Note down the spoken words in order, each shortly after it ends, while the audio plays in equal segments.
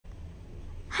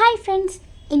Hi friends,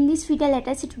 in this video let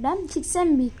us see today 6th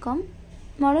and Bcom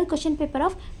model question paper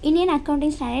of Indian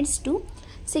Accounting Standards 2,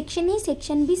 Section A,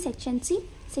 Section B, Section C,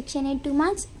 Section A 2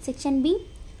 marks, Section B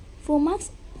 4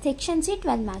 marks, Section C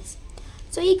 12 marks.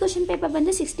 So this question paper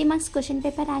ಬಂದು 60 marks question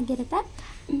paper ಆಗಿರುತ್ತೆ.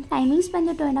 Timings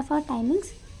ಬಂದು 2.5 hour timings.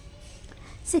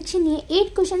 Section A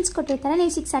 8 questions ಕೊಟ್ಟಿರ್ತಾರೆ,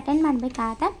 ನೀವು 6 attend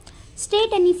ಮಾಡಬೇಕಾಗುತ್ತೆ.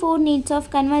 State any 4 needs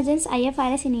of convergence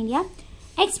IFRS in India.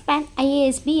 Expand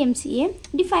IASB MCA.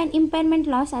 Define impairment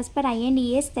loss as per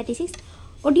INDAS 36.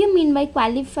 What do you mean by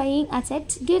qualifying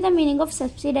assets? Give the meaning of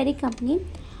subsidiary company.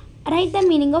 Write the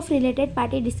meaning of related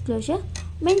party disclosure.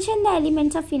 Mention the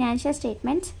elements of financial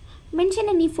statements. Mention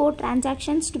any 4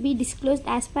 transactions to be disclosed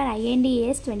as per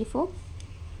INDAS 24.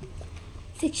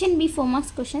 Section B 4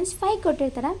 marks questions. 5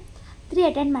 ಕೊಟ್ಟಿರ್ತಾರೆ, 3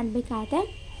 attend ಮಾಡಬೇಕಾಗುತ್ತೆ.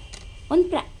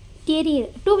 ಒಂದು theory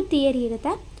 2 theory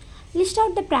ಇರುತ್ತೆ. List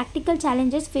out the practical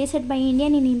challenges faced by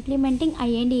Indian in implementing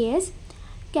INDAS.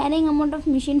 Carrying amount of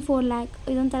machine 4 lakh.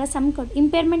 ಇದೊಂಥರ some ಕೊಟ್ಟು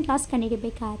impairment loss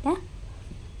ಕಂಡುಹಿಡಿಯಬೇಕಾಗುತ್ತೆ.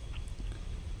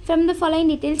 From the following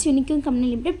details, Unicum Company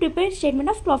Limited prepared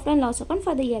statement of profit and loss account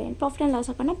for the year end. Profit and loss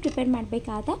account prepare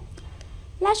ಮಾಡಬೇಕಾಗುತ್ತೆ.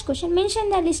 Last question.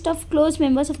 Mention the list of close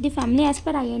members of the family as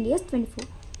per INDAS 24.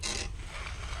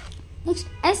 Next,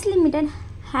 S Limited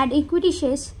had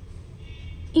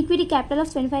equity capital of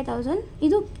 25,000.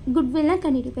 ಇದು goodwill ನ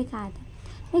ಕಂಡುಹಿಡಿಯಬೇಕಾಗುತ್ತೆ.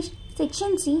 Next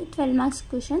section C 12 marks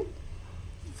question.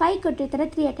 5 ಕೊಟ್ಟಿರ್ತಾರೆ,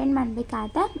 3 attend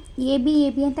ಮಾಡಬೇಕಾಗುತ್ತೆ. A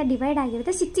B ಅಂತ divide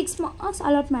ಆಗಿರುತ್ತೆ. 6 marks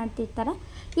allot ಮಾಡ್ತಿರ್ತಾರೆ.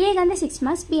 A ಅಂದರೆ 6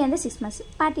 marks, B ಅಂದರೆ 6 marks.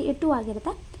 Part 2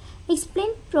 ಆಗಿರುತ್ತೆ.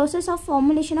 Explain process of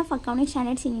formulation of accounting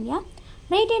standards in India.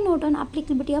 Right A note on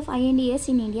applicability of INDAS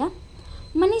in India.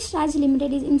 Manish Raj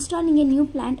Limited is installing a new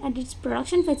plant at its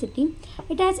production facility.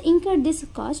 It has incurred this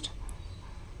cost.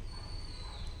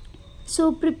 So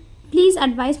please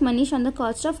advise Manish on the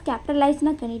cost of capitalized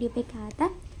na ಕಂಡುಹಿಡಿಯಬೇಕಾಗುತ್ತೆ.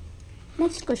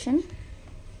 Next question.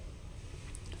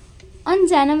 On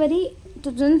January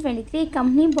 2023,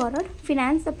 company borrowed,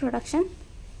 finance the production.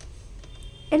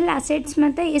 ಎಲ್ಲ assets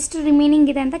ಮತ್ತು ಎಷ್ಟು remaining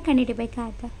ಇದೆ ಅಂತ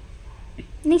ಕಂಡುಹಿಡಿಯಬೇಕಾಗುತ್ತೆ.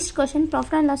 Next question.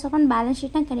 Profit and loss account balance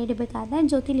ಶೀಟ್ನ ಕಂಡುಹಿಡಿಯಬೇಕಾಗುತ್ತೆ.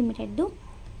 Jyothi ಲಿಮಿಟೆಡ್ದು.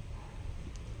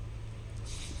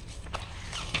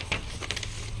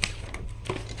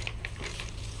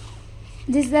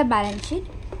 This is the balance sheet.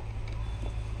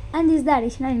 And this is the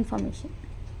additional information.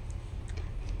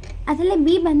 ಅದರಲ್ಲಿ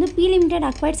B ಬಂದು P limited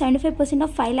acquired 75%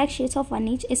 of 5 lakh shares of 1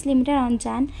 each. S limited on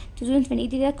John 2020.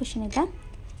 ಇದೀಗ question ಇದೆ.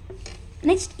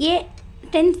 Next A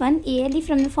 10th one. ಎಲ್ಲಿ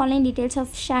from the following details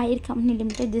of Shahir company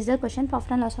limited. This the question.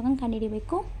 Profit and loss account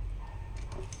ಕಂಡುಹಿಡಿಯಬೇಕು.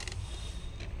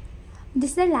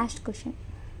 This the last question.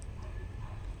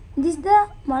 This the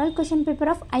model question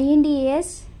paper of INDAS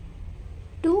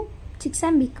 2, 6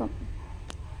 and Bcom.